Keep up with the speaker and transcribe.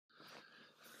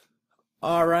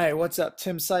All right, what's up?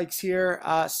 Tim Sykes here.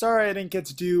 Sorry I didn't get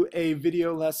to do a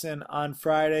video lesson on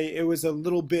Friday. It was a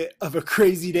little bit of a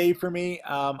crazy day for me.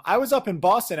 I was up in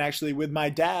Boston actually with my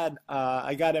dad.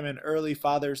 I got him an early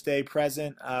Father's Day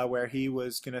present where he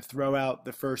was going to throw out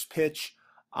the first pitch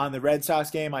on the Red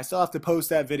Sox game. I still have to post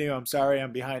that video. I'm sorry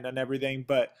I'm behind on everything,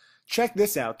 but check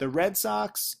this out. The Red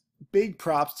Sox, big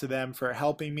props to them for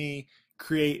helping me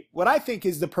create what I think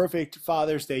is the perfect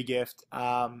Father's Day gift.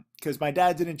 Because my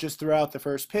dad didn't just throw out the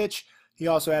first pitch, he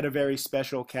also had a very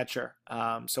special catcher.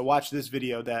 So watch this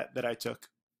video that I took.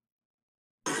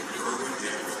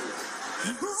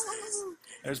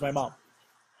 There's my mom.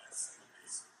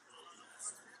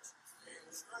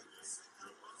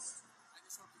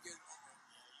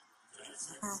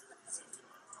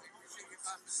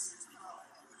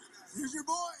 Here's your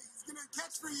boy. He's gonna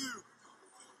catch for you.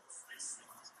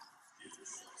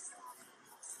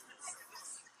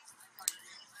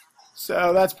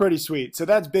 So that's pretty sweet. So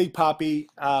that's Big Papi,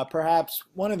 perhaps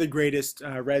one of the greatest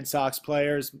Red Sox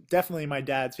players, definitely my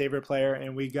dad's favorite player,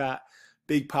 and we got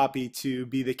Big Papi to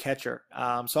be the catcher.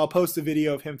 So I'll post a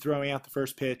video of him throwing out the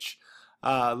first pitch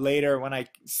later when I'm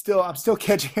still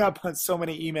catching up on so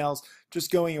many emails,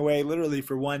 just going away literally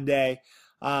for one day.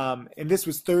 And this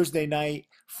was Thursday night.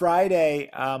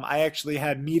 Friday, I actually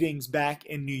had meetings back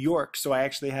in New York, so I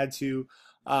actually had to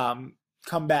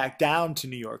come back down to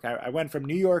New York. I went from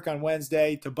New York on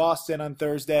Wednesday to Boston on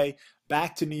Thursday,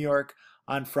 back to New York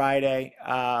on Friday.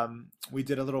 We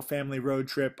did a little family road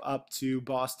trip up to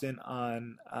Boston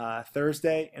on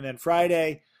Thursday, and then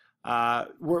Friday,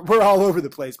 we're all over the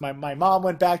place. My mom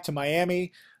went back to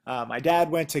Miami. My dad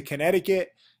went to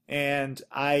Connecticut. And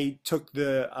I took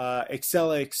the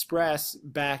Acela Express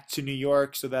back to New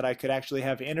York so that I could actually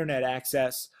have internet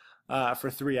access for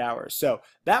 3 hours. So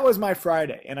that was my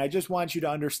Friday. And I just want you to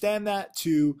understand that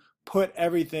to put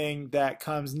everything that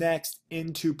comes next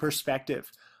into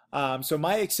perspective. So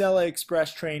my Acela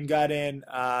Express train got in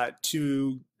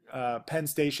to Penn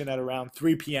Station at around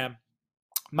 3 p.m.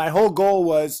 My whole goal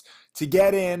was to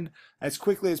get in as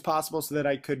quickly as possible so that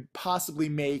I could possibly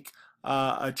make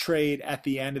a trade at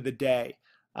the end of the day.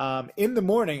 In the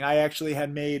morning, I actually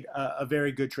had made a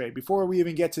very good trade. Before we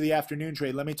even get to the afternoon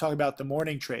trade, let me talk about the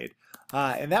morning trade.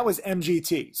 And that was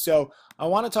MGT. So I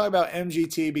want to talk about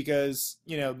MGT because,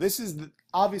 you know, this is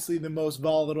obviously the most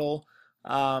volatile,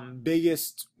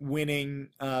 biggest winning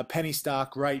penny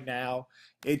stock right now.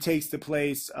 It takes the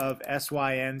place of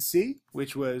SYNC,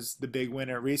 which was the big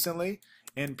winner recently,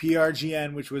 and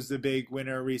PRGN, which was the big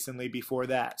winner recently before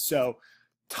that. So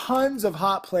tons of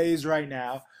hot plays right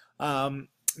now.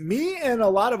 Me and a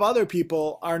lot of other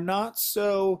people are not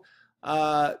so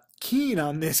keen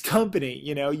on this company.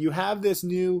 You know, you have this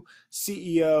new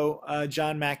CEO,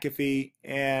 John McAfee,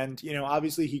 and, you know,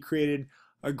 obviously he created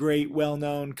a great,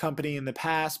 well-known company in the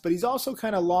past, but he's also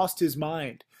kind of lost his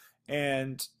mind.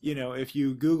 And, you know, if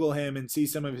you Google him and see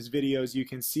some of his videos, you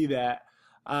can see that.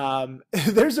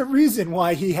 There's a reason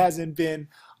why he hasn't been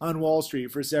on Wall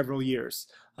Street for several years.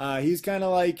 He's kind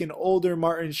of like an older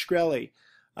Martin Shkreli,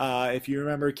 if you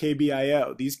remember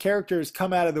KBIO. These characters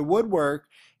come out of the woodwork,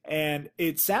 and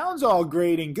it sounds all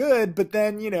great and good, but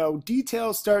then, you know,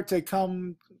 details start to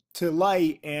come to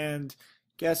light, and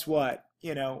guess what?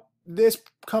 You know, this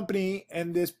company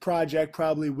and this project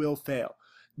probably will fail.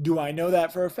 Do I know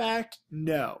that for a fact?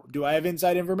 No. Do I have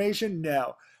inside information?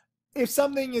 No. If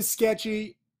something is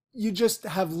sketchy, you just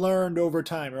have learned over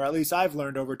time, or at least I've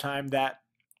learned over time, that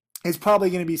it's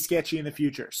probably going to be sketchy in the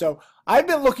future. So I've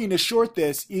been looking to short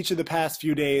this each of the past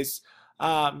few days,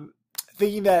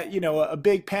 thinking that, you know, a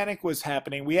big panic was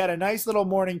happening. We had a nice little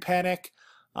morning panic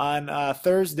on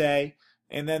Thursday,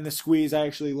 and then the squeeze, I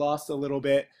actually lost a little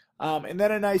bit, and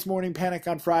then a nice morning panic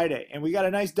on Friday. And we got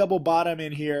a nice double bottom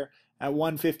in here at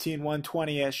 115,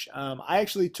 120-ish. I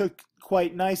actually took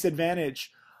quite nice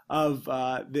advantage of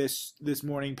this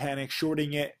morning panic,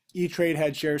 shorting it. E-Trade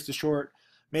had shares to short,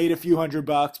 made a few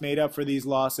 $100, made up for these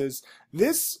losses.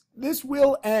 This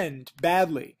will end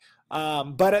badly.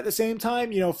 But at the same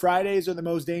time, you know, Fridays are the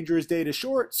most dangerous day to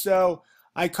short, so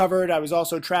I covered. I was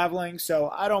also traveling, so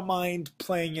I don't mind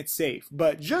playing it safe.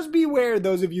 But just beware,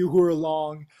 those of you who are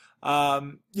long.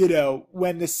 You know,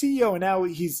 when the CEO, and now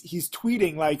he's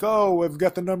tweeting like, oh, we've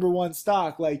got the #1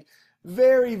 stock, like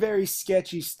very, very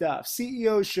sketchy stuff.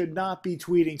 CEOs should not be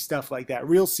tweeting stuff like that,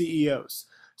 real CEOs.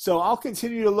 So I'll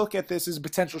continue to look at this as a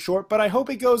potential short, but I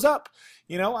hope it goes up.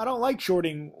 You know, I don't like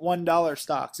shorting $1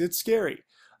 stocks. It's scary.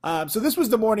 So this was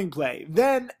the morning play.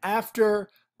 Then after,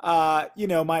 you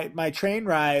know, my train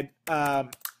ride,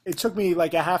 it took me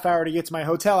like a half hour to get to my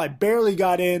hotel. I barely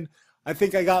got in. I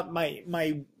think I got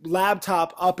my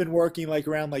laptop up and working like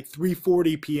around like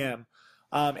 3:40 p.m.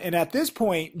 And at this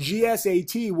point,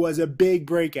 GSAT was a big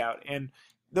breakout. And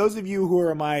those of you who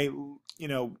are my,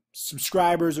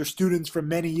 subscribers or students from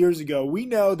many years ago, we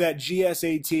know that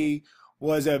GSAT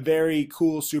was a very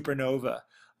cool supernova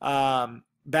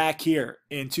back here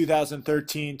in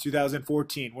 2013,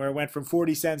 2014, where it went from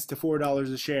 40 cents to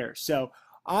 $4 a share. So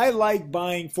I like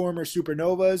buying former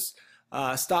supernovas.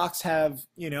 Stocks have,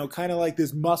 kind of like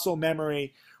this muscle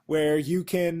memory where you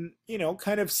can,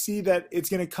 kind of see that it's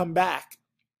going to come back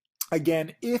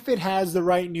again if it has the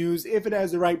right news, if it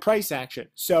has the right price action.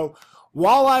 So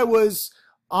while I was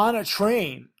on a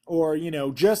train or,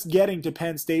 just getting to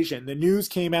Penn Station, the news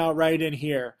came out right in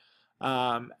here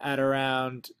at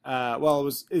around,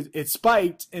 it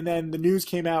spiked, and then the news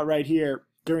came out right here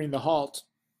during the halt.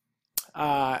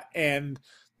 And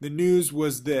the news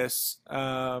was this.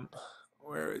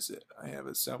 Where is it? I have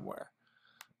it somewhere.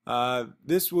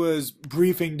 This was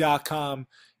briefing.com,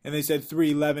 and they said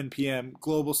 3:11 p.m.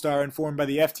 Globalstar informed by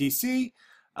the FTC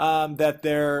that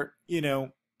they're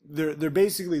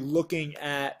basically looking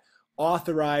at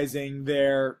authorizing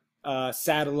their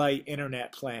satellite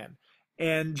internet plan.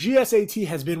 And GSAT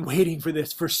has been waiting for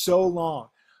this for so long.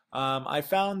 I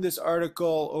found this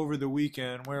article over the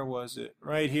weekend. Where was it?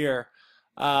 Right here.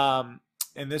 And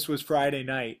this was Friday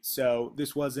night, so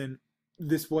this wasn't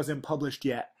published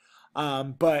yet.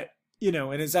 But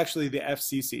and it's actually the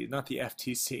FCC, not the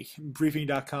FTC.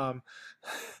 Briefing.com,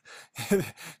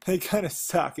 they kind of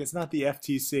suck. It's not the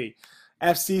FTC,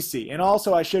 FCC. And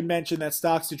also, I should mention that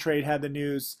Stocks to Trade had the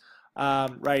news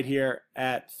right here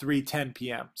at 3:10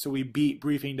 p.m. So we beat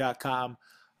Briefing.com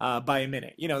by a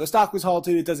minute. The stock was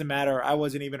halted. It doesn't matter. I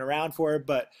wasn't even around for it,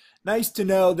 but nice to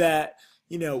know that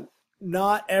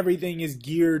not everything is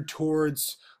geared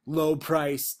towards low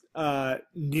price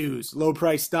news, low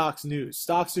price stocks news.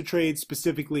 Stocks to Trade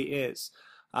specifically is.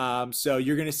 So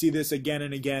you're going to see this again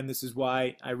and again. This is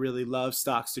why I really love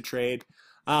Stocks to Trade.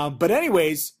 But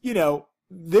anyways,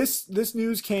 this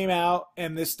news came out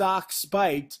and the stock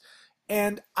spiked,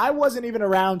 and I wasn't even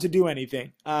around to do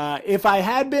anything. If I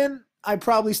had been, I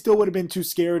probably still would have been too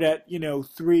scared at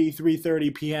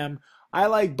 3:30 p.m. I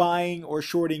like buying or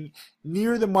shorting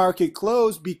near the market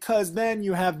close because then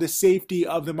you have the safety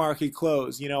of the market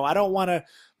close. I don't want to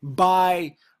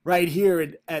buy right here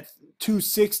at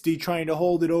 260 trying to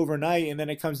hold it overnight and then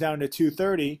it comes down to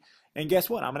 230. And guess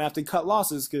what? I'm going to have to cut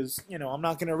losses because, I'm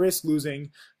not going to risk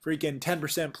losing freaking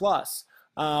 10% plus.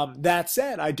 That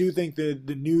said, I do think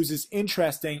the news is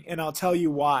interesting, and I'll tell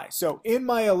you why. So in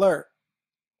my alert,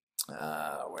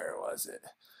 where was it?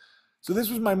 So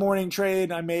this was my morning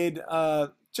trade. I made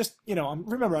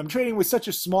remember, I'm trading with such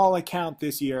a small account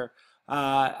this year.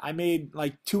 I made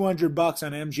like $200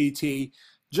 on MGT.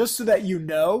 Just so that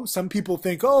some people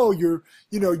think, oh, you're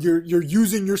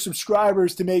using your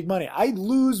subscribers to make money. I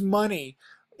lose money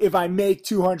if I make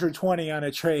 220 on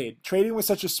a trade. Trading with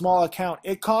such a small account,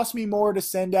 it costs me more to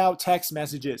send out text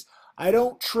messages. I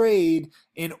don't trade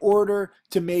in order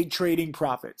to make trading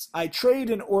profits. I trade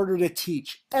in order to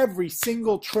teach. Every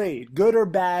single trade, good or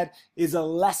bad, is a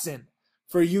lesson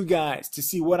for you guys to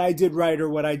see what I did right or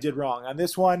what I did wrong. On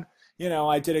this one,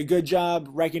 I did a good job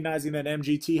recognizing that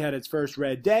MGT had its first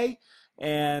red day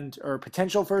or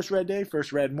potential first red day,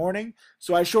 first red morning.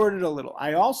 So I shorted a little.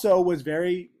 I also was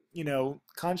very,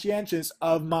 conscientious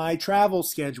of my travel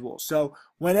schedule. So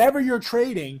whenever you're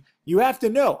trading, you have to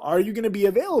know, are you going to be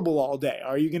available all day?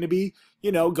 Are you going to be,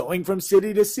 going from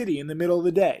city to city in the middle of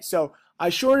the day? So I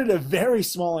shorted a very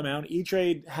small amount.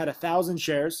 E-Trade had 1,000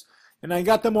 shares, and I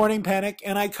got the morning panic,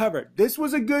 and I covered. This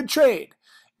was a good trade.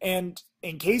 And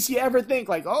in case you ever think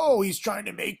like, oh, he's trying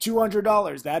to make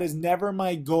 $200, that is never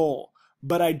my goal.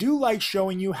 But I do like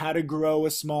showing you how to grow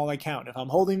a small account. If I'm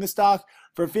holding the stock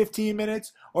for 15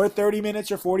 minutes or 30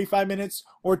 minutes or 45 minutes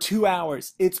or 2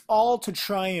 hours, it's all to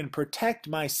try and protect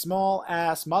my small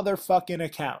ass motherfucking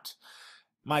account.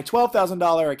 My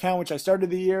 $12,000 account, which I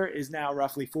started the year, is now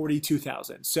roughly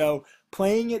 $42,000. So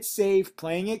playing it safe,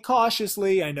 playing it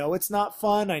cautiously. I know it's not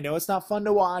fun. I know it's not fun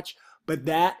to watch. But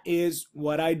that is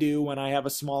what I do when I have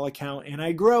a small account and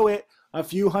I grow it a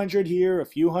few hundred here, a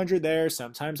few hundred there.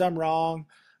 Sometimes I'm wrong,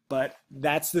 but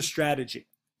that's the strategy.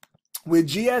 With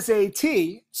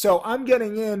GSAT, so I'm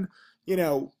getting in,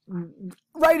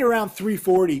 right around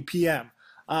 3:40 p.m.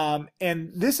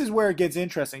 And this is where it gets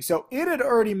interesting. So it had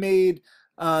already made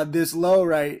this low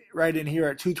right in here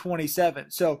at 227.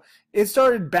 So it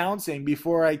started bouncing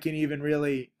before I can even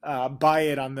really buy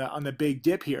it on the big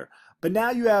dip here. But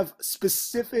now you have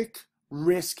specific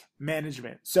risk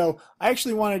management. So I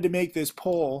actually wanted to make this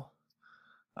poll.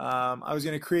 I was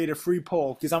going to create a free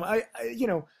poll because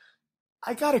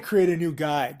I got to create a new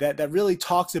guide that really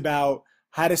talks about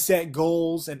how to set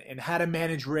goals and how to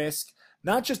manage risk.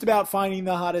 Not just about finding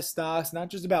the hottest stocks, not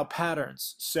just about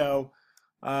patterns. So,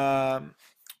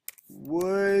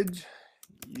 would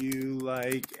you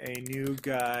like a new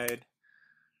guide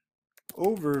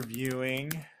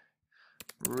overviewing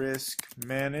risk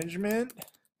management,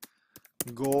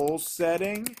 goal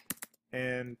setting,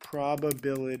 and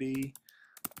probability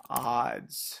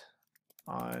odds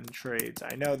on trades?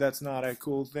 I know that's not a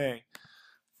cool thing.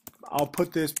 I'll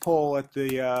put this poll at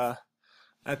the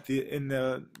in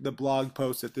the blog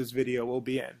post that this video will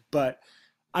be in. But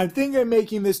I'm thinking of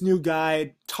making this new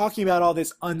guide, talking about all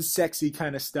this unsexy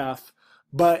kind of stuff.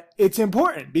 But it's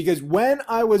important because when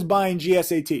I was buying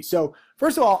GSAT, so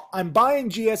first of all, I'm buying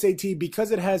GSAT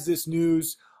because it has this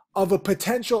news of a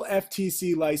potential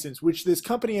FTC license, which this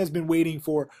company has been waiting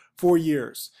for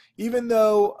years. Even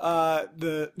though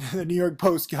the New York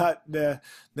Post got the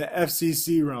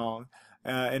FCC wrong,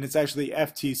 and it's actually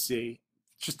FTC,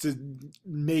 just to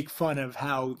make fun of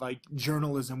how like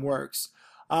journalism works.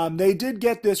 They did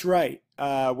get this right,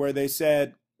 where they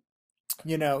said,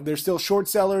 you know, they're still short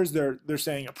sellers. They're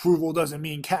saying approval doesn't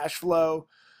mean cash flow.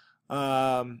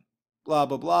 Blah blah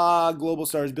blah.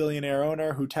 Globalstar's billionaire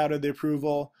owner who touted the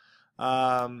approval,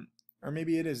 or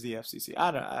maybe it is the FCC.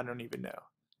 I don't even know.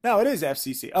 No, it is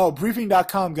FCC. Oh,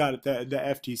 Briefing.com got it, the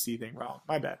FTC thing wrong.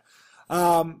 My bad.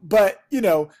 But you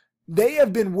know, they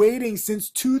have been waiting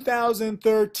since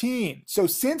 2013. So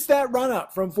since that run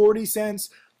up from 40 cents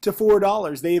to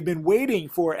 $4, they have been waiting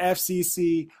for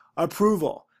FCC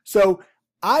approval. So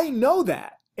I know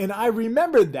that, and I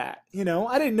remembered that. You know,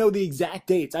 I didn't know the exact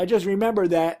dates. I just remember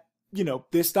that, you know,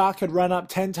 this stock had run up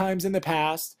 10 times in the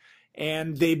past,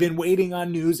 and they've been waiting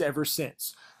on news ever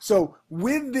since. So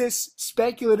with this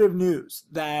speculative news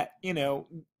that, you know,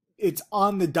 it's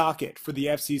on the docket for the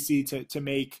FCC to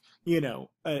make, you know,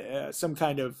 some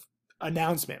kind of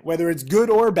announcement, whether it's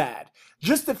good or bad.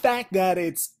 Just the fact that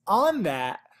it's on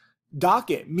that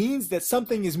docket means that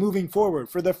something is moving forward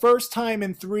for the first time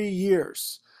in 3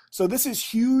 years. So this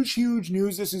is huge, huge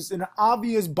news. This is an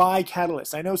obvious buy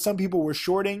catalyst. I know some people were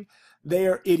shorting. They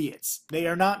are idiots. They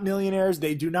are not millionaires.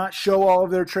 They do not show all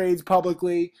of their trades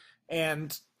publicly.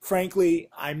 And frankly,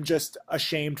 I'm just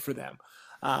ashamed for them.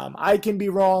 I can be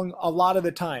wrong a lot of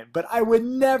the time, but I would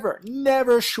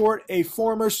never short a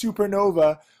former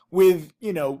supernova with,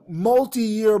 you know,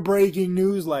 multi-year breaking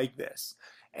news like this.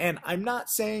 And I'm not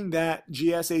saying that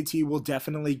GSAT will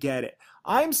definitely get it.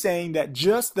 I'm saying that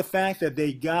just the fact that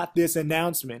they got this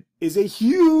announcement is a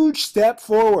huge step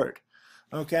forward.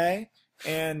 Okay?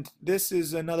 And this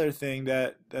is another thing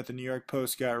that the New York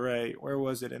Post got right. Where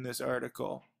was it in this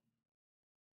article?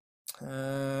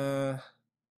 Let's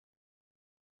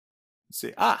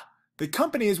see. The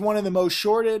company is one of the most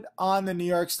shorted on the New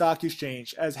York Stock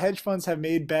Exchange, as hedge funds have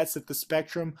made bets that the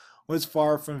spectrum was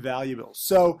far from valuable.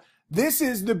 So this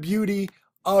is the beauty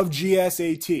of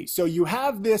GSAT. So you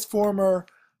have this former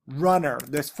runner,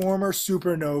 this former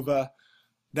supernova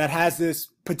that has this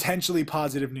potentially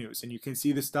positive news, and you can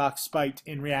see the stock spiked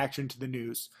in reaction to the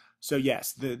news. So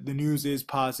yes, the news is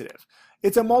positive.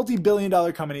 It's a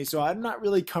multi-billion-dollar company, so I'm not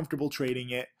really comfortable trading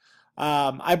it.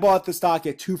 I bought the stock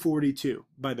at $2.42,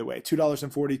 by the way,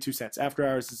 $2.42. After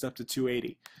hours, it's up to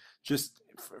 $2.80, just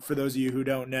for those of you who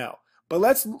don't know. But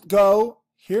let's go.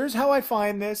 Here's how I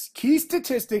find this. Key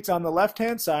statistics on the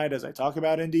left-hand side, as I talk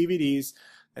about in DVDs,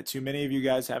 that too many of you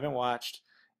guys haven't watched.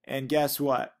 And guess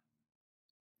what?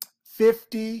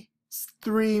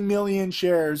 53 million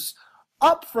shares,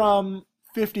 up from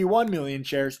 51 million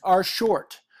shares, are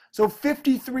short. So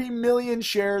 53 million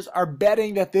shares are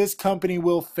betting that this company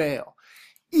will fail.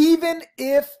 Even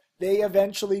if they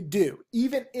eventually do,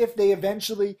 even if they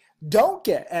eventually don't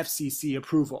get FCC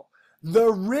approval,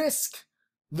 the risk,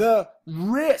 the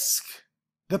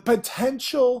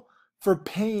potential for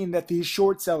pain that these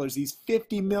short sellers, these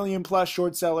 50 million plus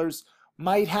short sellers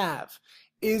might have,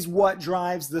 is what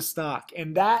drives the stock.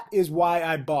 And that is why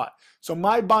I bought. So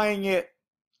my buying it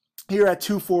here at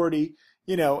 240,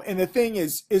 you know, and the thing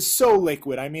is so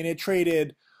liquid. I mean, it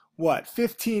traded, what,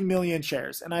 15 million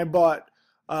shares, and I bought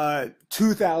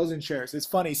 2,000 shares. It's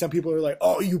funny. Some people are like,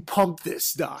 oh, you pumped this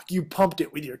stock. You pumped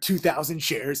it with your 2,000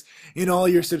 shares and all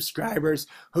your subscribers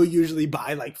who usually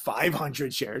buy like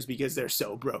 500 shares because they're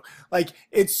so broke. Like,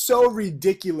 it's so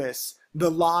ridiculous, the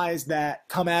lies that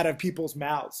come out of people's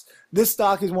mouths. This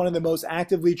stock is one of the most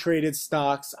actively traded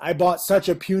stocks. I bought such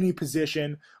a puny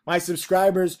position. My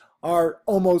subscribers are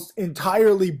almost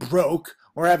entirely broke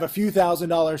or have a few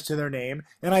 $1,000s to their name.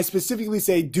 And I specifically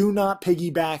say, do not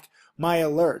piggyback my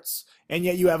alerts. And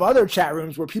yet you have other chat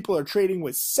rooms where people are trading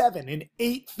with 7- and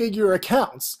 8-figure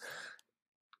accounts.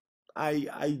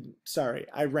 sorry,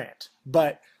 I rant.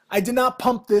 But I did not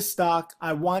pump this stock.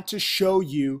 I want to show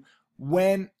you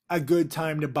when a good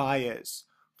time to buy is.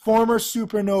 Former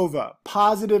supernova,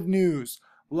 positive news,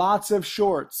 lots of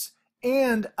shorts,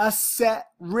 and a set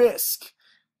risk.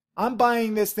 I'm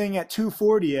buying this thing at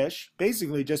 240-ish,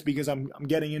 basically just because I'm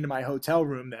getting into my hotel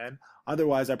room then.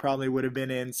 Otherwise, I probably would have been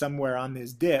in somewhere on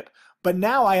this dip. But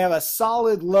now I have a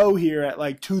solid low here at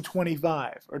like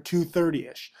 225 or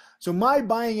 230-ish. So my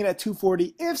buying it at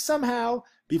 240, if somehow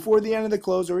before the end of the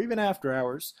close or even after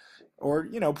hours, or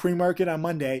pre-market on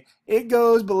Monday, it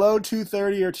goes below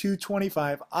 230 or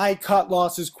 225, I cut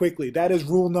losses quickly. That is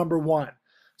rule number one.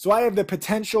 So I have the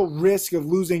potential risk of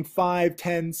losing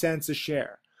 5-10 cents a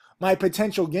share. My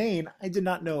potential gain, I did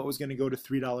not know it was going to go to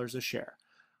 $3 a share.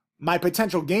 My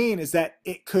potential gain is that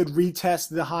it could retest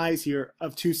the highs here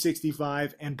of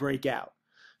 265 and break out.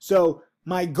 So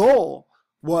my goal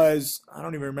was, I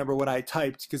don't even remember what I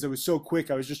typed because it was so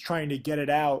quick. I was just trying to get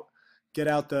out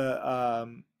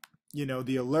the,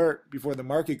 the alert before the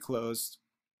market closed.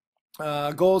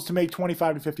 Goal is to make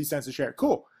 25 to 50 cents a share.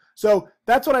 Cool. So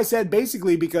that's what I said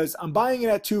basically because I'm buying it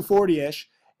at 240-ish,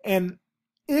 and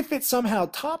if it somehow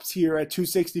tops here at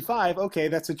 265, okay,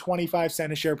 that's a 25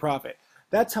 cent a share profit.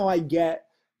 That's how I get,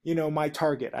 my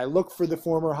target. I look for the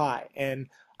former high, and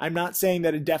I'm not saying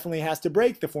that it definitely has to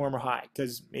break the former high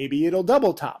because maybe it'll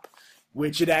double top,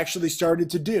 which it actually started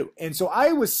to do. And so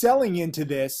I was selling into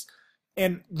this,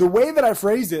 and the way that I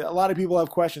phrased it, a lot of people have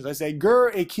questions. I say,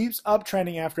 Grr, it keeps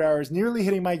uptrending after hours, nearly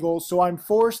hitting my goals, so I'm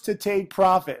forced to take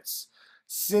profits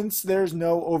since there's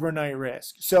no overnight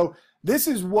risk. So this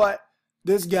is what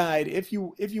this guide, if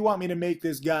you want me to make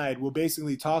this guide, will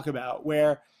basically talk about,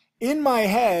 where in my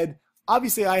head,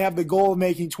 obviously I have the goal of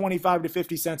making 25 to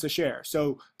 50 cents a share.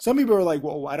 So some people are like,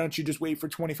 well, why don't you just wait for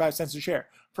 25 cents a share?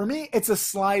 For me, it's a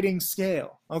sliding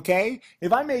scale, okay?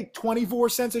 If I make 24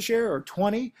 cents a share or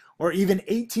 20 or even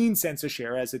 18 cents a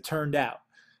share, as it turned out,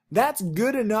 that's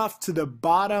good enough to the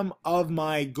bottom of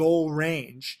my goal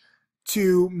range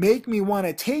to make me want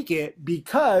to take it,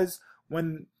 because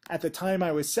when at the time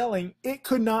I was selling, it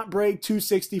could not break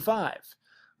 265.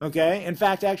 Okay. In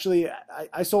fact, actually,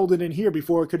 I sold it in here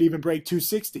before it could even break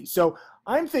 260. So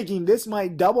I'm thinking this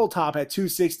might double top at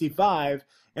 265,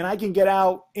 and I can get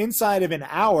out inside of an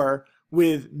hour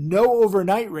with no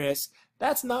overnight risk.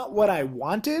 That's not what I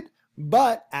wanted.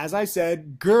 But as I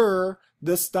said, grr,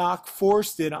 the stock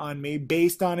forced it on me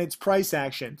based on its price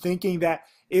action, thinking that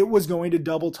it was going to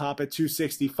double top at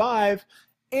 265.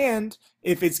 And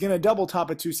if it's going to double top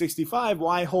at 265,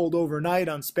 why hold overnight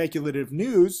on speculative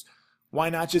news? Why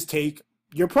not just take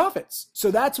your profits?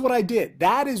 So that's what I did.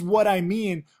 That is what I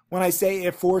mean when I say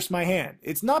it forced my hand.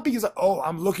 It's not because, oh,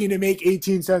 I'm looking to make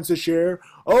 18 cents a share.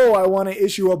 Oh, I want to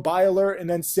issue a buy alert and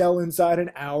then sell inside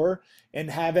an hour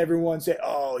and have everyone say,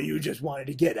 oh, you just wanted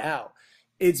to get out.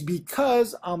 It's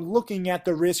because I'm looking at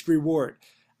the risk reward.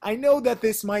 I know that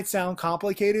this might sound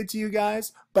complicated to you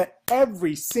guys, but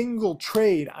every single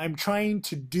trade I'm trying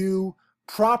to do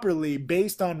properly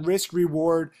based on risk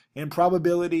reward and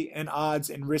probability and odds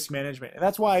and risk management. And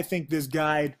that's why I think this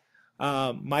guide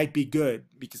might be good,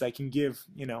 because I can give,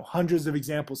 hundreds of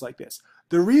examples like this.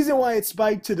 The reason why it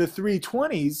spiked to the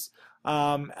 320s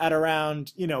at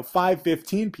around,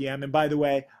 5:15 p.m. And by the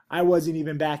way, I wasn't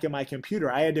even back at my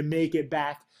computer. I had to make it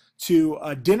back to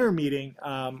a dinner meeting.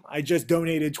 I just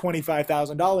donated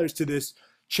 $25,000 to this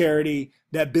charity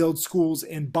that builds schools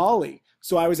in Bali.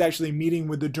 So I was actually meeting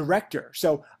with the director.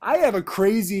 So I have a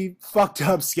crazy fucked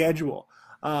up schedule.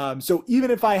 So even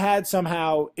if I had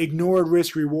somehow ignored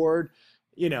risk reward,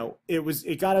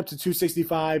 it got up to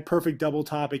 265, perfect double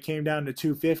top. It came down to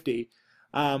 250.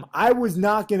 I was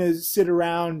not going to sit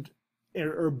around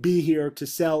or be here to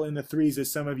sell in the threes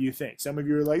as some of you think. Some of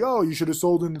you are like, oh, you should have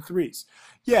sold in the threes.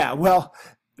 Yeah, well,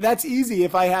 that's easy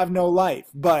if I have no life.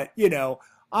 But,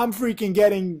 I'm freaking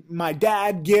getting my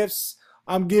dad gifts.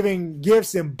 I'm giving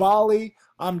gifts in Bali.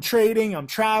 I'm trading. I'm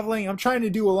traveling. I'm trying to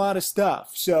do a lot of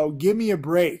stuff. So give me a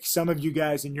break. Some of you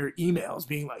guys in your emails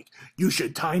being like, you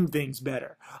should time things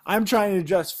better. I'm trying to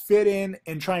just fit in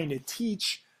and trying to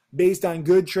teach based on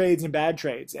good trades and bad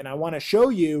trades. And I want to show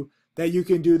you that you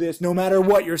can do this no matter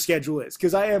what your schedule is,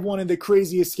 because I have one of the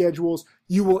craziest schedules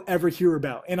you will ever hear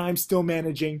about. And I'm still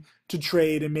managing to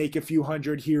trade and make a few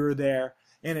hundred here or there.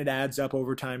 And it adds up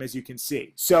over time, as you can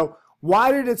see. So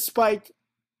why did it spike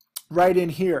right in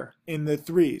here in the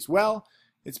threes? Well,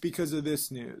 it's because of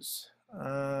this news.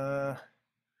 Where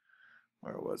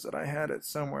was it? I had it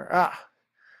somewhere.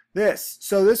 This.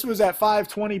 So this was at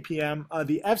 5:20 p.m.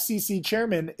 The FCC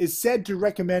chairman is said to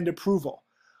recommend approval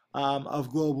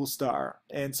of Globalstar.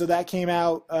 And so that came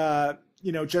out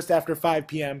just after 5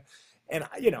 p.m. And,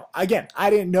 again, I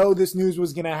didn't know this news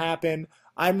was going to happen.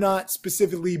 I'm not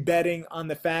specifically betting on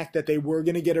the fact that they were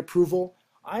going to get approval.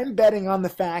 I'm betting on the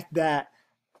fact that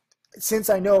since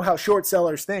I know how short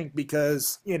sellers think,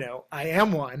 because, I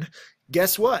am one,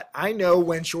 guess what? I know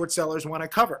when short sellers want to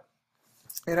cover.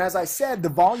 And as I said, the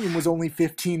volume was only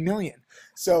 15 million.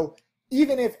 So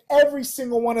even if every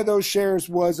single one of those shares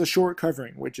was a short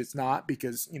covering, which it's not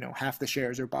because, half the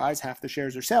shares are buys, half the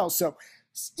shares are sells. So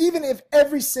even if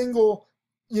every single,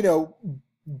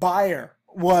 buyer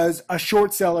was a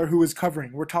short seller who was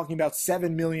covering, we're talking about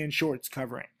 7 million shorts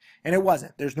covering. And it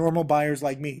wasn't. There's normal buyers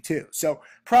like me too. So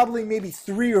probably maybe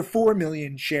 3 or 4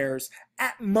 million shares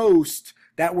at most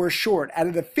that were short out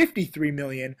of the 53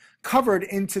 million covered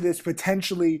into this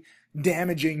potentially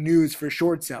damaging news for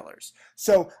short sellers.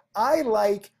 So I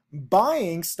like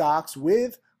buying stocks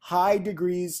with high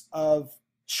degrees of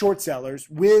short sellers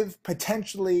with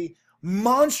potentially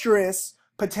monstrous,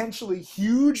 potentially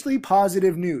hugely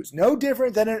positive news. No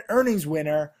different than an earnings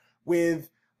winner with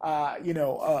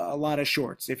a lot of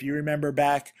shorts. If you remember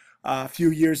back a few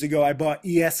years ago, I bought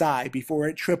ESI before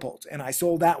it tripled, and I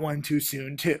sold that one too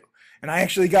soon too. And I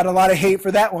actually got a lot of hate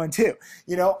for that one too.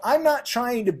 I'm not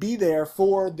trying to be there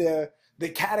for the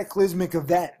cataclysmic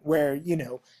event where,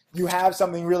 you have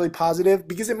something really positive,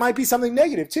 because it might be something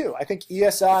negative too. I think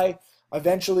ESI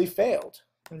eventually failed.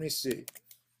 Let me see.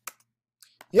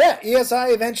 Yeah,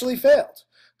 ESI eventually failed.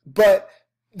 But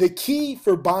the key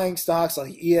for buying stocks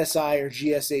like ESI or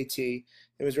GSAT,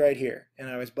 it was right here. And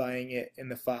I was buying it in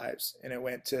the 5s. And it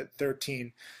went to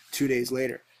 13 2 days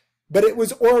later. But it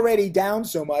was already down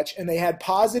so much, and they had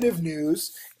positive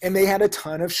news, and they had a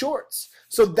ton of shorts.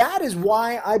 So that is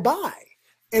why I buy.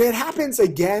 And it happens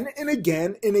again and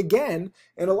again and again.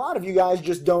 And a lot of you guys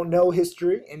just don't know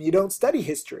history, and you don't study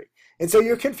history. And so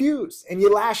you're confused, and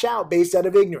you lash out based out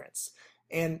of ignorance.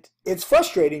 And it's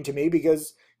frustrating to me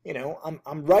because,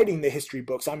 I'm writing the history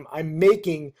books. I'm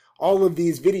making all of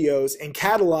these videos and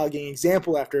cataloging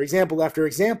example after example after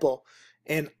example.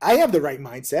 And I have the right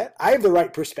mindset. I have the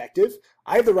right perspective.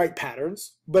 I have the right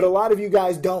patterns. But a lot of you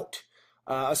guys don't,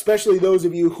 especially those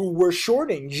of you who were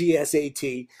shorting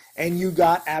GSAT and you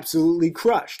got absolutely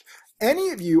crushed. Any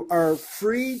of you are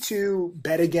free to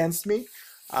bet against me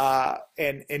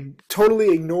and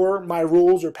totally ignore my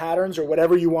rules or patterns or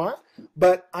whatever you want.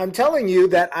 But I'm telling you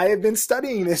that I have been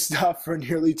studying this stuff for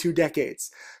nearly 2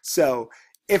 decades. So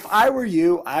if I were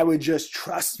you, I would just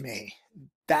trust me.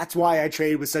 That's why I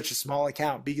trade with such a small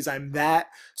account, because I'm that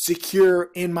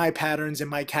secure in my patterns and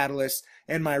my catalysts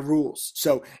and my rules.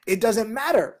 So it doesn't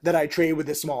matter that I trade with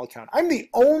a small account. I'm the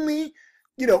only,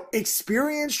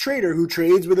 experienced trader who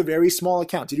trades with a very small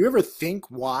account. Did you ever think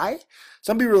why?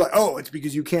 Some people are like, oh, it's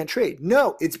because you can't trade.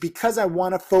 No, it's because I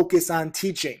want to focus on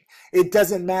teaching. It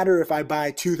doesn't matter if I buy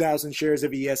 2,000 shares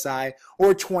of ESI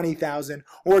or 20,000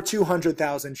 or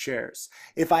 200,000 shares.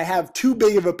 If I have too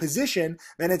big of a position,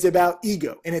 then it's about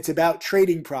ego and it's about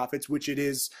trading profits, which it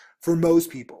is for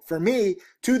most people. For me,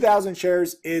 2,000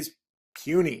 shares is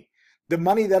puny. The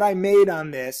money that I made on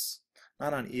this,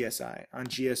 not on ESI, on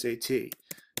GSAT,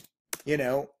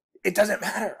 it doesn't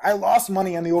matter. I lost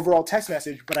money on the overall text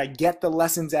message, but I get the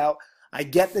lessons out. I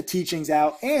get the teachings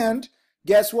out. And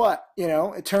guess what?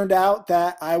 It turned out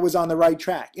that I was on the right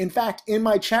track. In fact, in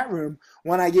my chat room,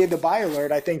 when I gave the buy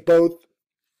alert, I think both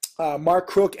Mark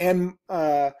Crook and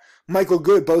Michael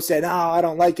Good both said, I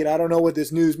don't like it. I don't know what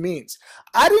this news means.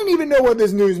 I didn't even know what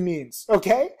this news means,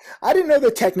 okay? I didn't know the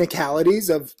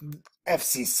technicalities of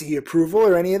FCC approval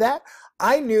or any of that.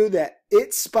 I knew that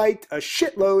it spiked a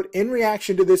shitload in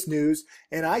reaction to this news,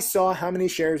 and I saw how many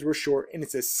shares were short. And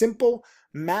it's a simple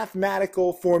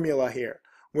mathematical formula here,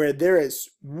 where there is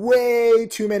way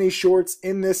too many shorts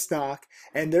in this stock,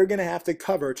 and they're going to have to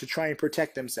cover to try and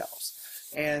protect themselves.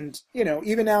 And,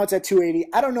 even now it's at 280.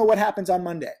 I don't know what happens on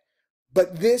Monday,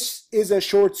 but this is a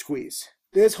short squeeze.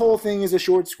 This whole thing is a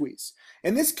short squeeze.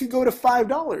 And this could go to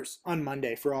 $5 on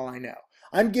Monday for all I know.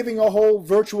 I'm giving a whole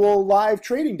virtual live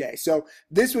trading day. So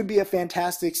this would be a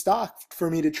fantastic stock for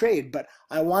me to trade. But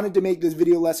I wanted to make this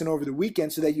video lesson over the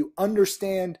weekend so that you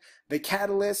understand the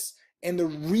catalysts and the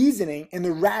reasoning and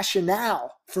the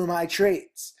rationale for my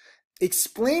trades.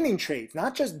 Explaining trades,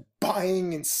 not just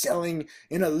buying and selling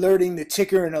and alerting the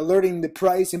ticker and alerting the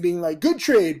price and being like, good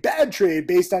trade, bad trade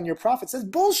based on your profits. That's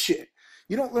bullshit.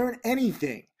 You don't learn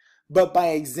anything. But by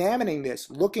examining this,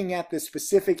 looking at the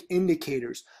specific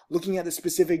indicators, looking at the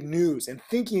specific news, and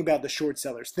thinking about the short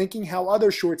sellers, thinking how other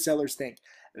short sellers think,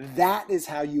 that is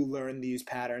how you learn these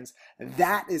patterns.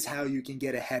 That is how you can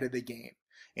get ahead of the game.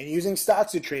 And using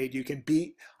stocks to trade, you can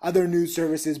beat other news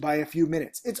services by a few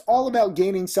minutes. It's all about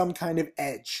gaining some kind of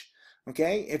edge.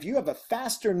 Okay, if you have a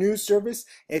faster news service,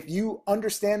 if you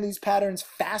understand these patterns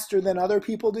faster than other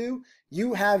people do,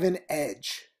 you have an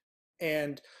edge.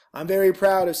 And I'm very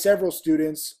proud of several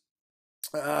students.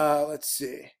 Let's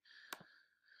see.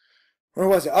 Where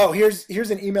was it? Oh,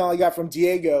 here's an email I got from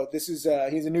Diego. This is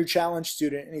he's a new challenge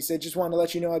student, and he said, "Just wanted to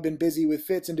let you know I've been busy with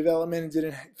fits and development and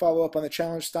didn't follow up on the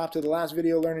challenge. Stopped to the last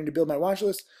video, learning to build my watch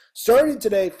list. Started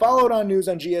today. Followed on news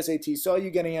on GSAT. Saw you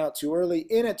getting out too early.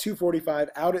 In at 2:45,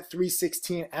 out at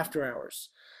 3:16 after hours.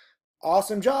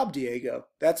 Awesome job, Diego.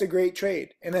 That's a great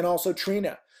trade. And then also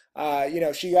Trina.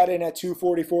 She got in at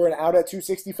 2:44 and out at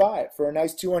 2:65 for a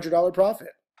nice $200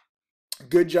 profit.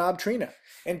 Good job, Trina.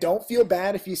 And don't feel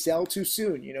bad if you sell too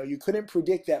soon. You couldn't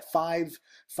predict that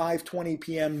 5:20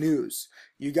 p.m. news.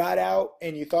 You got out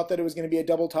and you thought that it was going to be a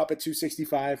double top at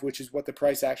 265, which is what the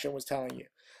price action was telling you.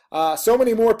 So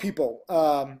many more people.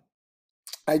 I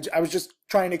was just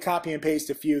trying to copy and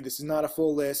paste a few. This is not a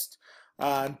full list.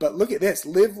 But look at this.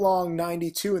 Live Long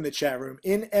 92 in the chat room.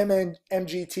 In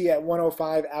MGT at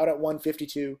 105, out at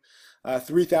 152.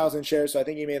 3,000 shares, so I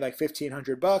think he made like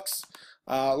 $1,500.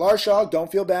 Lars Shaw,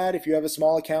 don't feel bad if you have a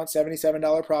small account,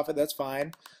 $77 profit, that's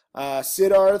fine.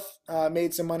 Siddharth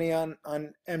made some money on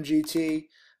MGT.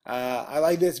 I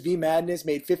like this. V Madness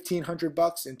made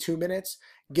 $1,500 in 2 minutes.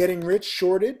 Getting Rich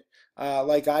shorted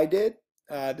like I did.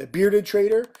 The Bearded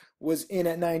Trader was in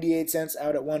at 98 cents,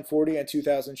 out at 140 on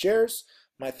 2,000 shares.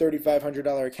 My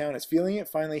 $3,500 account is feeling it.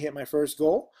 Finally hit my first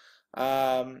goal.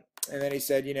 And then he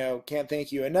said, can't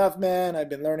thank you enough, man. I've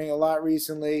been learning a lot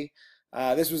recently.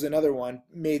 This was another one.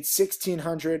 Made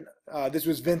 1,600. This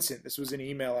was Vincent. This was an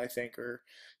email, I think, or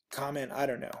comment. I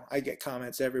don't know. I get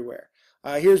comments everywhere.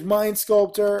 Here's Mind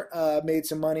Sculptor. Made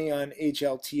some money on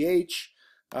HLTH.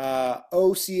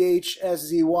 OCHSZY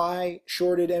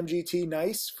shorted MGT.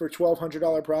 Nice for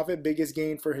 $1,200 profit. Biggest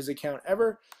gain for his account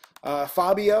ever.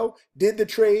 Fabio did the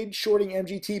trade shorting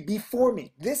MGT before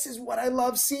me. This is what I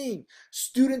love seeing.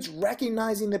 Students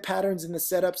recognizing the patterns in the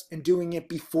setups and doing it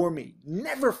before me.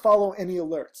 Never follow any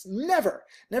alerts. Never.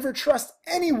 Never trust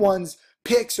anyone's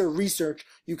picks or research.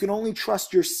 You can only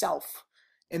trust yourself.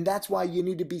 And that's why you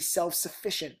need to be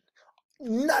self-sufficient.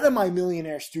 None of my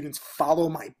millionaire students follow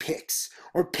my picks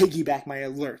or piggyback my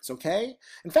alerts, okay?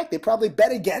 In fact, they probably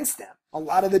bet against them. A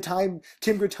lot of the time,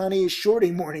 Tim Grittani is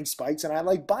shorting morning spikes, and I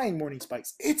like buying morning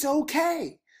spikes. It's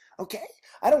okay, okay?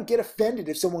 I don't get offended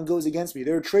if someone goes against me.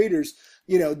 There are traders,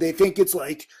 they think it's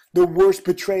like the worst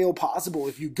betrayal possible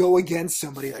if you go against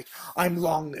somebody like, I'm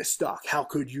long this stock. How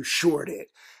could you short it?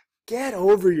 Get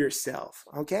over yourself,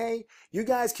 okay? You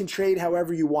guys can trade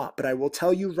however you want, but I will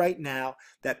tell you right now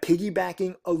that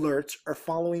piggybacking alerts or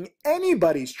following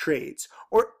anybody's trades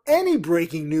or any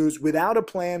breaking news without a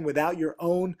plan, without your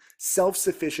own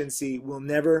self-sufficiency will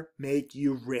never make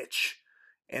you rich.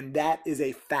 And that is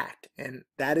a fact. And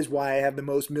that is why I have the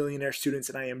most millionaire students,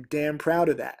 and I am damn proud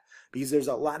of that. Because there's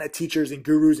a lot of teachers and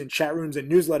gurus and chat rooms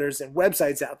and newsletters and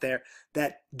websites out there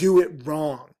that do it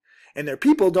wrong. And their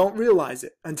people don't realize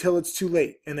it until it's too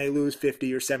late and they lose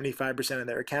 50 or 75% of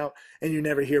their account and you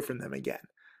never hear from them again.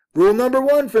 Rule number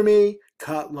 1 for me,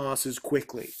 cut losses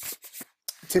quickly.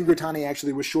 Tim Grittani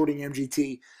actually was shorting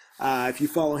MGT. If you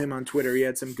follow him on Twitter, he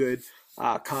had some good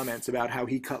comments about how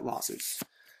he cut losses.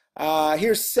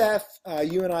 Here's Seth.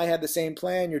 You and I had the same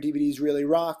plan. Your DVDs really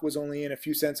rock. Was only in a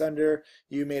few cents under.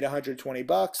 You made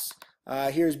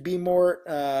 $120. Here's B Mort.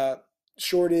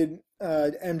 Shorted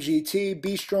MGT.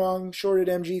 B Strong shorted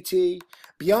MGT.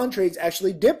 Beyond Trades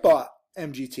actually dip bought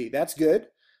MGT. That's good.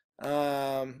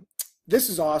 This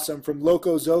is awesome from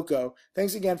Loco Zoco.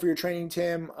 Thanks again for your training,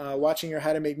 Tim. Watching your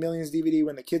How to Make Millions DVD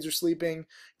when the kids are sleeping.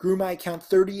 Grew my account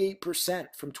 38%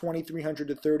 from 2,300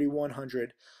 to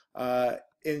 3,100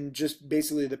 in just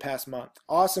basically the past month.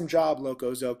 Awesome job,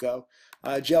 Loco Zoco.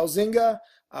 Gelzinga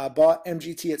bought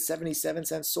MGT at 77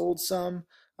 cents, sold some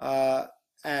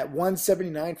at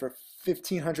 179 for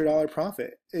 $1,500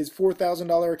 profit. His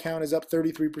 $4,000 account is up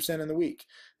 33% in the week.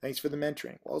 Thanks for the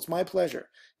mentoring. Well, it's my pleasure.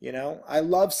 I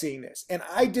love seeing this. And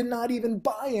I did not even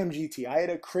buy MGT. I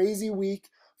had a crazy week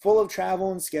full of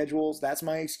travel and schedules. That's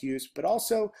my excuse. But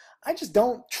also, I just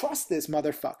don't trust this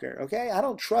motherfucker, okay? I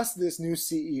don't trust this new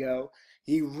CEO.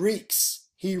 He reeks.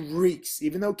 He reeks.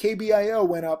 Even though KBIO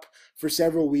went up for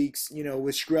several weeks,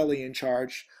 with Shkreli in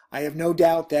charge, I have no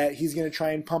doubt that he's going to try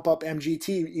and pump up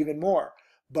MGT even more.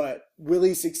 But will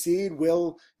he succeed?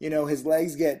 Will, his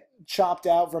legs get chopped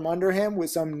out from under him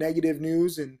with some negative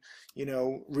news and,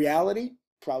 reality?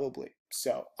 Probably.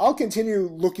 So I'll continue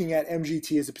looking at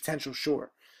MGT as a potential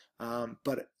short.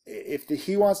 But if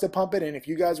he wants to pump it and if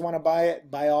you guys want to buy it,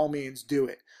 by all means do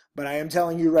it. But I am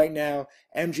telling you right now,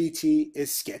 MGT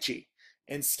is sketchy.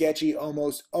 and sketchy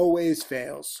almost always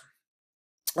fails.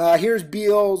 Here's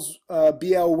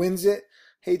BL wins it.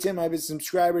 Hey Tim, I've been a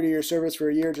subscriber to your service for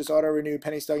a year, just auto-renewed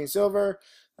penny stocking silver.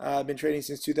 I've been trading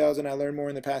since 2000. I learned more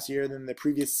in the past year than the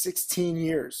previous 16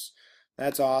 years.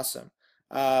 That's awesome.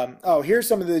 Here's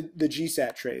some of the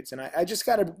GSAT trades. And I just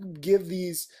got to give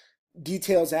these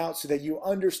details out so that you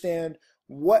understand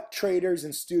what traders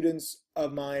and students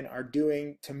of mine are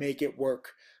doing to make it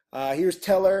work. Here's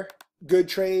Teller, good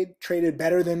trade, traded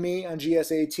better than me on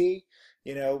GSAT.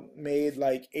 Made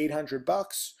like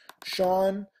 $800.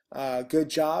 Sean, good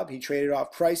job. He traded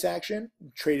off price action,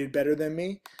 traded better than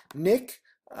me. Nick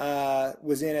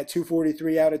was in at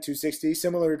 243 out at 260,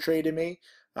 similar trade to me.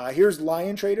 Here's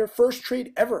Lion Trader, first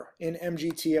trade ever in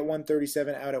MGT at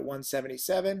 137 out at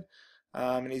 177.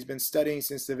 And he's been studying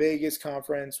since the Vegas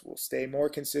conference. Will stay more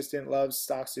consistent. Loves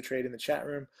stocks to trade in the chat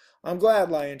room. I'm glad,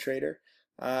 Lion Trader.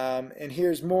 And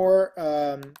here's more.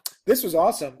 This was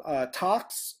awesome.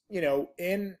 Tox,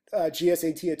 in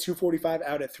GSAT at 245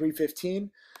 out at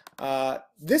 315.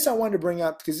 This I wanted to bring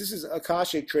up because this is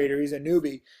Akashic Trader. He's a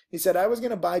newbie. He said, I was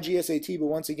going to buy GSAT, but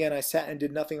once again, I sat and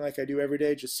did nothing like I do every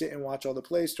day. Just sit and watch all the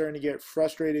plays, starting to get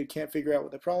frustrated. Can't figure out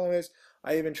what the problem is.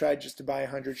 I even tried just to buy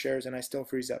 100 shares and I still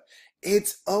freeze up.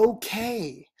 It's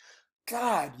okay.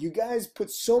 God, you guys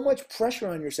put so much pressure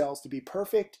on yourselves to be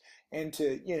perfect and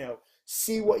to,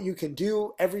 see what you can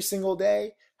do every single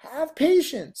day. Have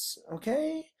patience,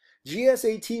 okay?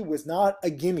 GSAT was not a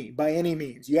gimme by any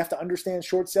means. You have to understand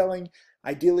short selling.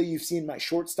 Ideally, you've seen my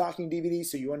short stocking DVD,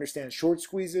 so you understand short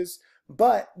squeezes.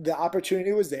 But the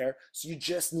opportunity was there, so you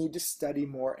just need to study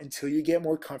more until you get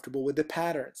more comfortable with the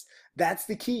patterns. That's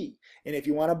the key. And if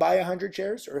you want to buy 100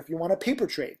 shares or if you want to paper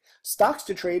trade, Stocks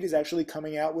to Trade is actually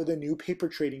coming out with a new paper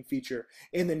trading feature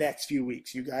in the next few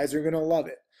weeks. You guys are going to love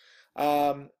it.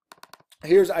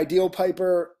 Here's Ideal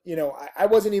Piper. I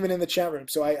wasn't even in the chat room,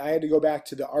 so I had to go back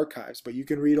to the archives, but you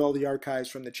can read all the archives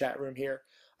from the chat room here.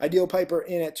 Ideal Piper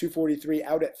in at 243,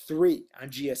 out at 3 on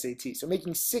GSAT. So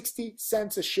making 60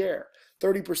 cents a share,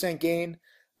 30% gain.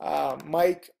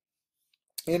 Mike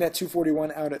in at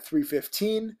 241, out at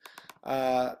 315.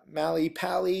 Mally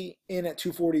Pally in at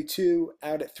 242,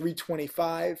 out at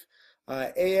 325.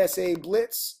 ASA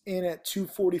Blitz in at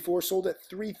 244, sold at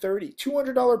 330.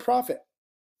 $200 profit.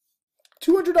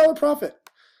 $200 profit.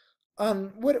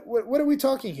 What are we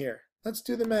talking here? Let's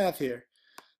do the math here.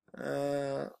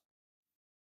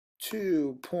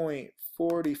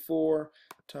 2.44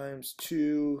 times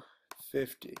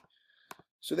 250.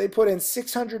 So they put in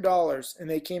 $600 and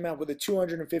they came out with a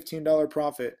 $215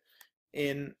 profit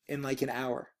in like an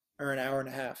hour or an hour and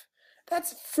a half.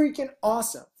 That's freaking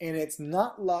awesome. And it's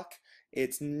not luck.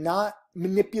 It's not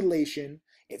manipulation.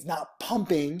 It's not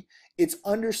pumping. It's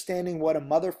understanding what a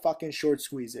motherfucking short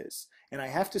squeeze is. And I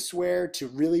have to swear to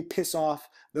really piss off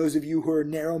those of you who are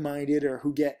narrow-minded or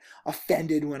who get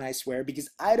offended when I swear, because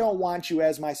I don't want you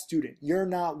as my student. You're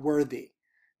not worthy.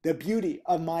 The beauty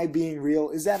of my being real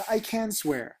is that I can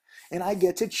swear, and I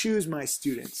get to choose my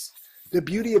students. The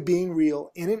beauty of being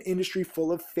real in an industry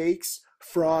full of fakes,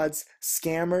 frauds,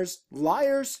 scammers,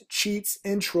 liars, cheats,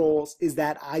 and trolls is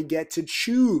that I get to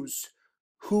choose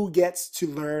who gets to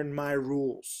learn my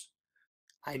rules.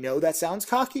 I know that sounds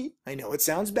cocky. I know it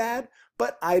sounds bad,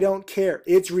 but I don't care.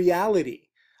 It's reality.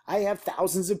 I have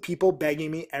thousands of people begging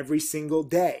me every single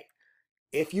day.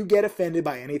 If you get offended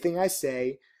by anything I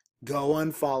say, go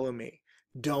unfollow me.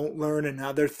 Don't learn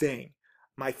another thing.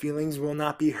 My feelings will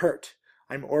not be hurt.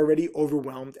 I'm already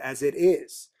overwhelmed as it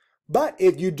is. But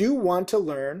if you do want to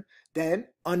learn, then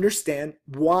understand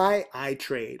why I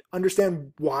trade.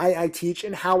 Understand why I teach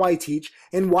and how I teach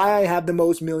and why I have the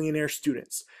most millionaire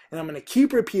students. And I'm going to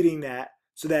keep repeating that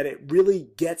so that it really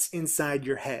gets inside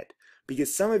your head,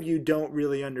 because some of you don't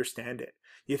really understand it.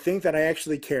 You think that I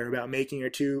actually care about making your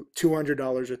 $200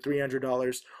 or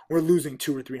 $300 or losing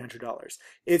 $200 or $300.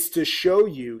 It's to show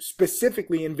you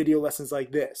specifically in video lessons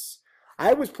like this.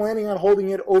 I was planning on holding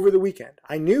it over the weekend.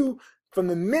 I knew from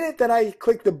the minute that I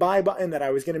clicked the buy button that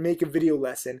I was going to make a video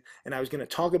lesson and I was going to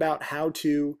talk about how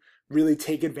to really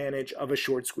take advantage of a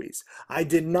short squeeze. I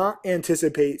did not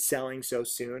anticipate selling so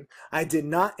soon. I did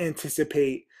not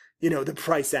anticipate, the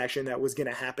price action that was going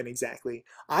to happen exactly.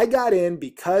 I got in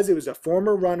because it was a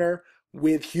former runner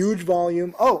with huge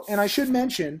volume. Oh, and I should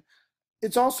mention,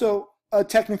 it's also a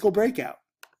technical breakout.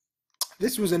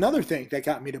 This was another thing that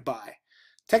got me to buy.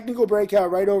 Technical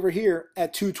breakout right over here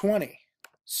at 220.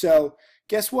 So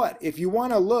guess what? If you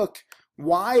want to look,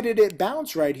 why did it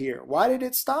bounce right here? Why did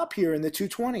it stop here in the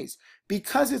 220s?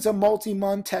 Because it's a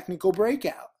multi-month technical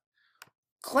breakout.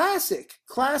 Classic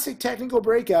technical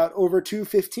breakout over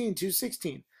 215,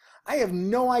 216. I have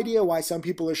no idea why some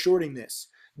people are shorting this.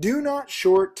 Do not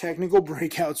short technical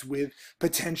breakouts with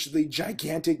potentially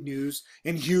gigantic news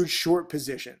and huge short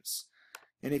positions.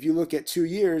 And if you look at 2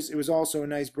 years, it was also a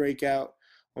nice breakout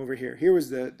over here. Here was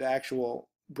the actual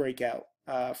breakout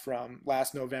from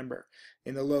last November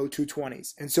in the low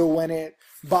 220s. And so when it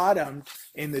bottomed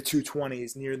in the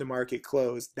 220s near the market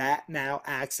close, that now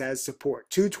acts as support.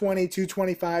 220,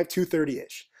 225,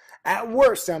 230-ish. At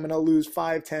worst, I'm going to lose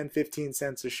 5, 10, 15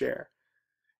 cents a share.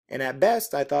 And at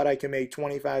best, I thought I could make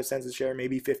 25 cents a share,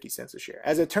 maybe 50 cents a share.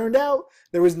 As it turned out,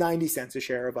 there was 90 cents a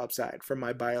share of upside from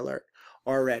my buy alert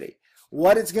already.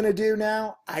 What it's going to do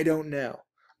now, I don't know.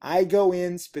 I go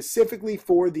in specifically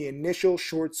for the initial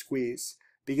short squeeze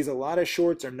because a lot of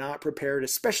shorts are not prepared,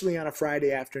 especially on a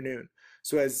Friday afternoon.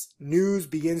 So as news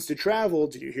begins to travel,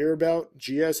 did you hear about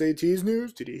GSAT's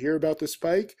news? Did you hear about the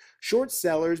spike? Short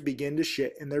sellers begin to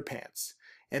shit in their pants.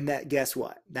 And that, guess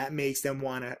what? That makes them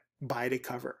want to buy to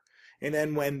cover. And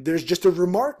then when there's just a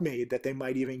remark made that they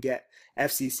might even get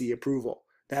FCC approval,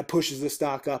 that pushes the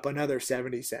stock up another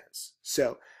 70 cents.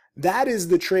 So that is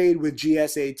the trade with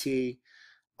GSAT.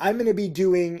 I'm going to be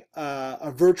doing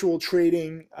a virtual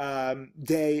trading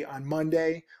day on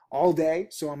Monday all day.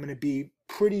 So I'm going to be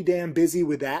pretty damn busy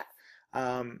with that.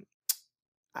 I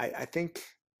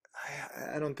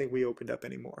don't think we opened up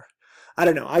anymore. I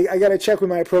don't know. I got to check with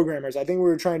my programmers. I think we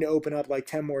were trying to open up like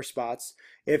 10 more spots.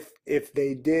 If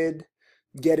they did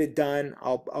get it done,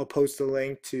 I'll post the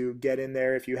link to get in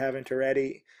there if you haven't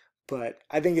already. But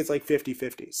I think it's like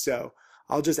 50-50. So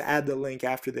I'll just add the link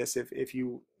after this if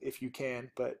you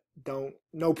can, but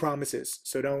no promises.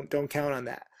 So don't count on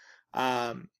that.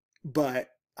 But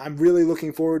I'm really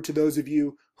looking forward to those of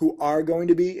you who are going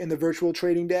to be in the virtual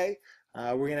trading day.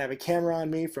 We're going to have a camera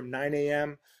on me from 9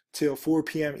 a.m. till 4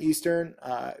 p.m. Eastern.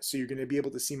 So you're going to be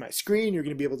able to see my screen. You're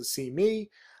going to be able to see me.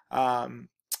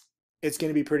 It's going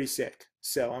to be pretty sick.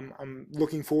 So I'm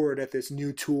looking forward at this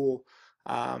new tool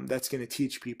that's going to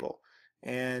teach people.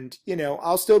 And, you know,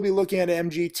 I'll still be looking at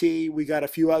MGT. We got a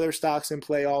few other stocks in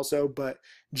play also, but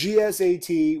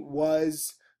GSAT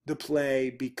was the play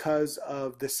because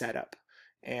of the setup.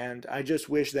 And I just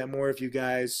wish that more of you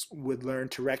guys would learn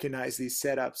to recognize these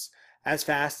setups as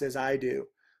fast as I do.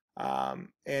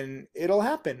 And it'll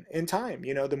happen in time.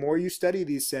 You know, the more you study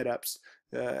these setups,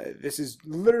 this is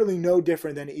literally no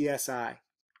different than ESI,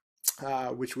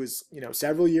 which was, you know,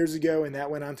 several years ago, and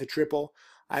that went on to triple.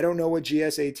 I don't know what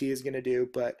GSAT is going to do,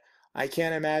 but I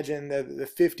can't imagine that the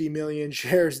 50 million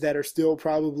shares that are still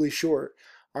probably short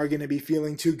are going to be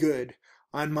feeling too good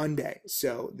on Monday.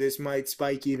 So this might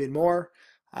spike even more.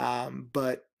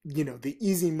 But, you know, the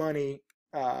easy money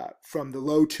from the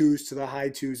low twos to the high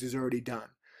twos is already done.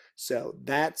 So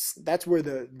that's where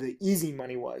the easy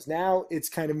money was. Now it's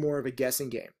kind of more of a guessing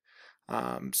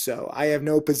game. So I have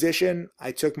no position.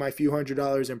 I took my few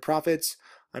 $100s in profits.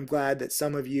 I'm glad that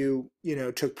some of you, you know,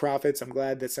 took profits. I'm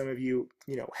glad that some of you,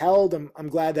 you know, held. I'm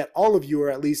glad that all of you are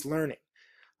at least learning.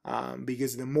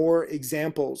 Because the more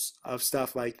examples of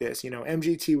stuff like this, you know,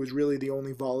 MGT was really the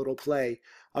only volatile play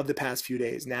of the past few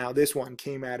days. Now this one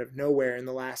came out of nowhere in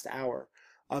the last hour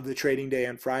of the trading day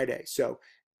on Friday. So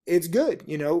it's good,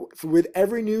 you know, with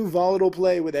every new volatile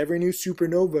play, with every new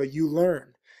supernova, you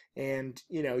learn. And,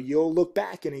 you know, you'll look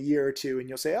back in a year or two and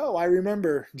you'll say, oh, I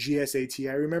remember GSAT.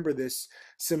 I remember this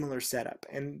similar setup.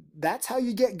 And that's how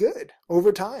you get good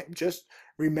over time. Just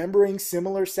remembering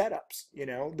similar setups. You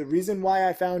know, the reason why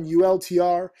I found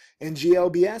ULTR and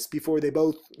GLBS before they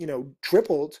both, you know,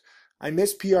 tripled, I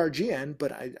missed PRGN,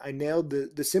 but I nailed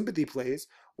the sympathy plays,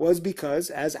 was because,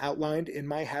 as outlined in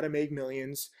my How to Make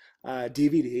Millions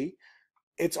DVD,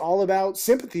 it's all about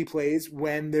sympathy plays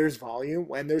when there's volume,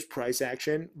 when there's price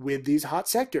action with these hot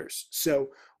sectors. So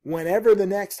whenever the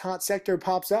next hot sector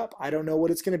pops up, I don't know what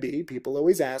it's going to be. People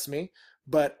always ask me,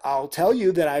 but I'll tell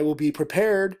you that I will be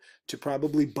prepared to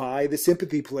probably buy the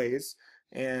sympathy plays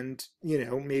and, you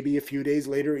know, maybe a few days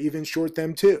later even short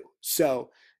them too.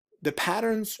 So the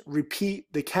patterns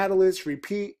repeat, the catalysts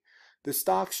repeat, the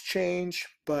stocks change,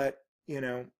 but, you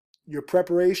know, your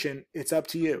preparation, it's up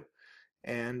to you.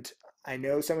 And I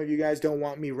know some of you guys don't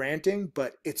want me ranting,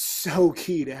 but it's so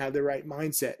key to have the right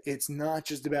mindset. It's not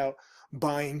just about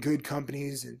buying good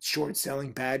companies and short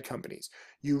selling bad companies.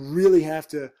 You really have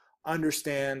to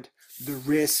understand the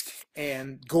risk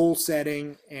and goal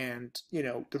setting and, you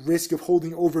know, the risk of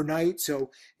holding overnight. So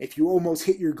if you almost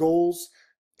hit your goals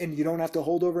and you don't have to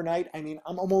hold overnight, I mean,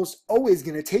 I'm almost always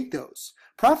going to take those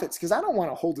profits because I don't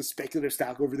want to hold a speculative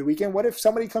stock over the weekend. What if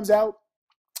somebody comes out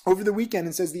over the weekend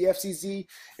and says the FCC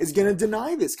is going to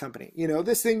deny this company? You know,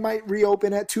 this thing might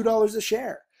reopen at $2 a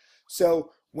share.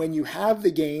 So when you have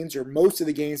the gains or most of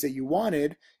the gains that you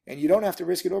wanted and you don't have to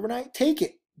risk it overnight, take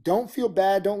it. Don't feel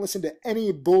bad. Don't listen to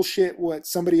any bullshit what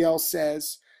somebody else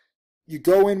says. You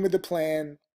go in with a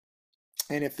plan,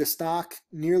 and if the stock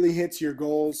nearly hits your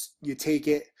goals, you take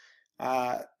it.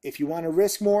 If you want to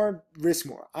risk more, risk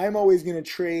more. I'm always going to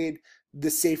trade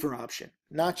the safer option,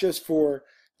 not just for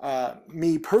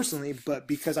me personally, but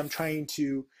because I'm trying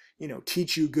to,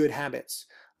 teach you good habits.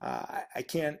 I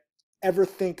can't ever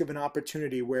think of an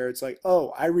opportunity where it's like,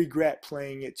 oh, I regret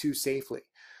playing it too safely.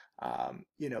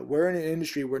 We're in an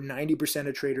industry where 90%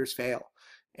 of traders fail,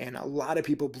 and a lot of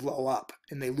people blow up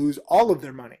and they lose all of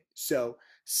their money. So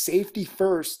safety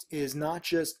first is not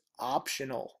just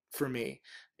optional for me.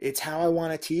 It's how I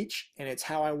want to teach, and it's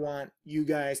how I want you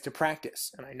guys to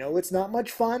practice. And I know it's not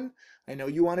much fun. I know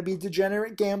you want to be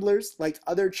degenerate gamblers like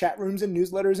other chat rooms and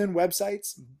newsletters and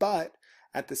websites, but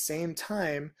at the same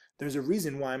time, there's a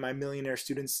reason why my millionaire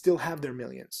students still have their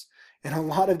millions. And a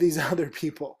lot of these other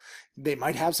people, they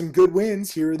might have some good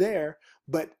wins here or there,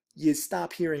 but you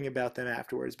stop hearing about them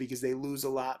afterwards because they lose a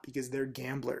lot because they're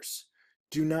gamblers.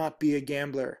 Do not be a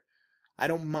gambler. I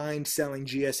don't mind selling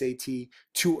GSAT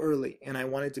too early, and I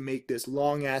wanted to make this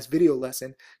long-ass video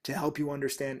lesson to help you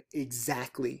understand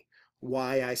exactly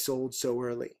why I sold so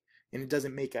early. And it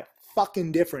doesn't make a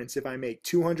fucking difference if I make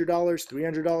 $200,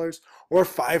 $300, or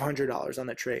 $500 on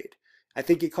the trade. I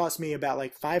think it cost me about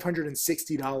like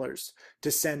 $560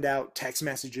 to send out text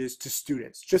messages to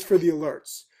students just for the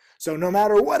alerts. So no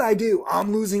matter what I do,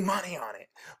 I'm losing money on it.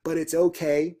 But it's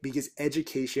okay because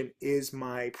education is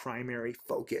my primary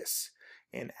focus.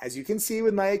 And as you can see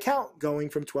with my account going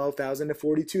from 12,000 to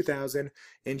 42,000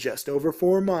 in just over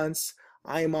 4 months,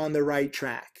 I am on the right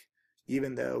track,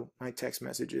 even though my text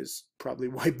messages probably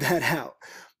wipe that out.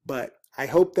 But I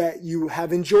hope that you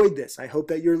have enjoyed this. I hope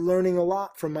that you're learning a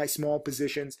lot from my small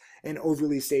positions and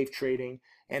overly safe trading.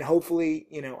 And hopefully,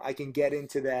 I can get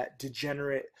into that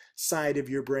degenerate side of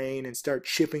your brain and start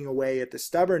chipping away at the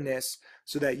stubbornness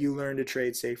so that you learn to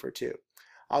trade safer too.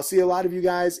 I'll see a lot of you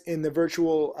guys in the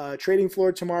virtual trading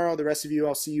floor tomorrow. The rest of you,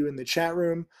 I'll see you in the chat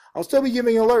room. I'll still be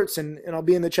giving alerts and I'll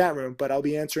be in the chat room, but I'll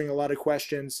be answering a lot of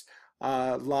questions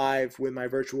live with my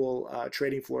virtual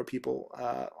trading floor people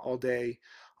all day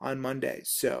on Monday.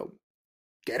 So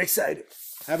get excited.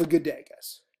 Have a good day,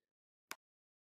 guys.